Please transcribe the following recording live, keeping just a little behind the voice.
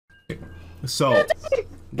So,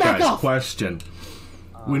 guys, question.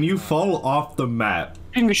 When you fall off the map,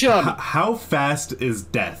 how fast is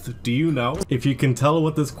death? Do you know? If you can tell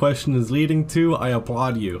what this question is leading to, I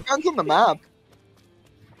applaud you. Depends on the map.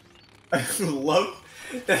 I love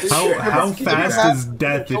How fast is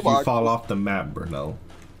death if you fall off the map, Brunel?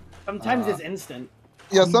 Sometimes it's instant.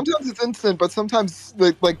 Yeah, sometimes it's instant, but sometimes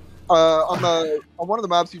like on one of the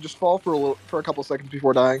maps you just fall for a couple seconds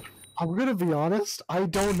before dying. I'm gonna be honest, I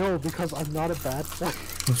don't know because I'm not a bad player.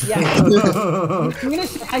 Yeah. I'm gonna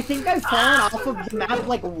say, I think I've fallen off of the map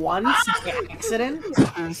like once by accident.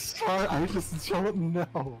 I'm sorry, I just don't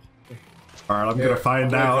know. Alright, I'm gonna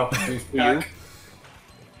find out.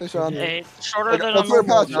 Hey, Sean. It's shorter than a Let's wear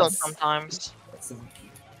normal patch gun shots. sometimes.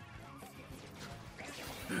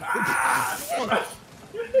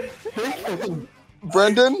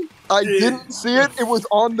 Brendan, I didn't see it. It was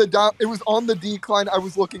on the down. It was on the decline. I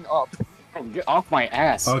was looking up. Oh, get off my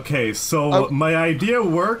ass. Okay, so my idea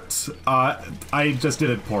worked. I just did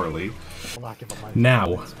it poorly.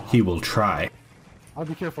 Now he will try. I'll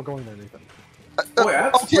be careful going there, Nathan.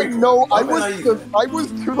 Okay, no, I was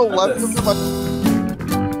to the left of the.